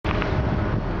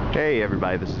Hey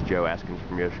everybody, this is Joe Askins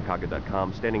from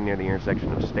YoChicago.com, standing near the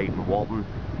intersection of State and Walton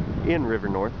in River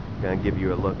North. Going to give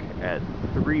you a look at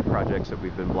 3 projects that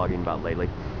we've been blogging about lately,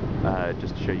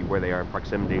 just to show you where they are in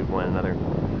proximity to one another,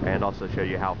 and also show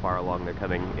you how far along they're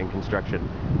coming in construction.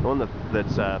 The one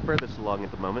that's furthest along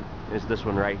at the moment is this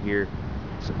one right here.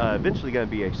 It's eventually going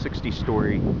to be a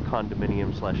 60-story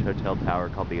condominium slash hotel tower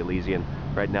called the Elysian.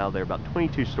 Right now they're about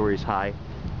 22 stories high.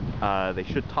 They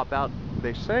should top out,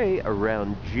 they say,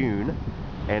 around June,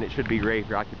 and it should be ready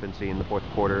for occupancy in the 4th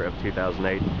quarter of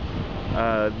 2008.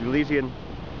 The Elysian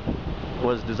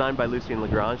was designed by Lucien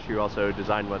Lagrange, who also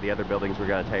designed one of the other buildings we're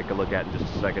going to take a look at in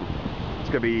just a second.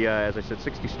 It's going to be, as I said,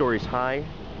 60 stories high.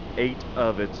 8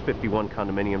 of its 51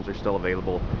 condominiums are still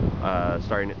available,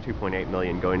 starting at $2.8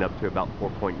 million, going up to about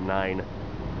 $4.9.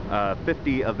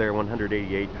 50 of their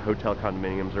 188 hotel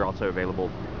condominiums are also available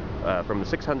from the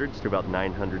 600s to about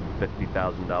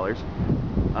 $950,000.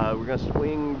 We're going to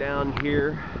swing down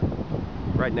here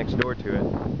right next door to it.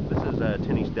 This is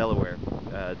 10 East Delaware,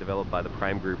 developed by the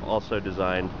Prime Group, also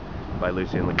designed by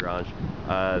Lucien Lagrange.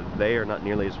 They are not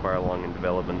nearly as far along in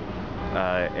development,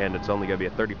 and it's only going to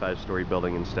be a 35-story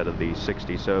building instead of the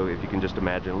 60. So if you can just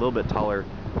imagine, a little bit taller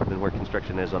than where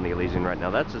construction is on the Elysian right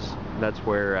now. That's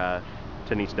where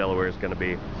 10 East Delaware is going to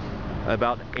be.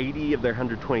 About 80 of their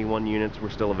 121 units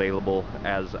were still available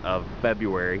as of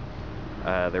February.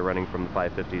 They're running from the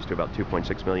 550s to about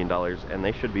 $2.6 million, and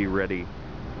they should be ready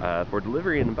for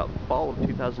delivery in about the fall of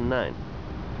 2009.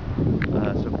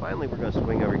 So finally we're going to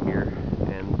swing over here,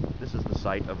 and this is the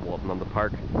site of Walton on the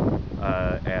Park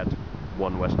at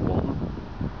 1 West Walton.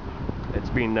 It's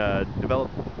being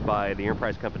developed by the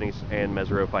Enterprise Companies and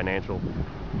Mesero Financial.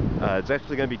 It's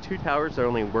actually going to be 2 towers. They're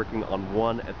only working on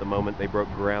 1 at the moment. They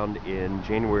broke ground in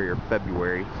January or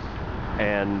February,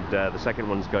 and the second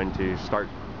one's going to start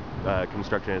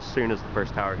construction as soon as the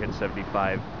first tower hits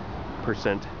 75%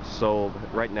 sold.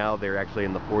 Right now they're actually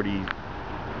in the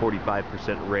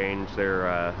 45% range. There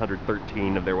are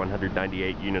 113 of their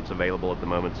 198 units available at the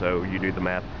moment, so you do the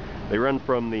math. They run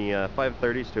from the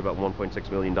 530s to about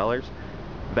 $1.6 million.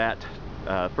 That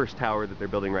first tower that they're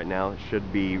building right now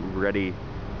should be ready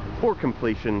for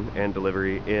completion and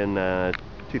delivery in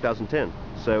 2010.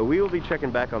 So we will be checking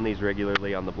back on these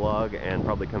regularly on the blog, and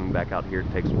probably coming back out here to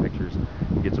take some pictures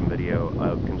and get some video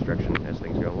of construction as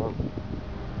things go along.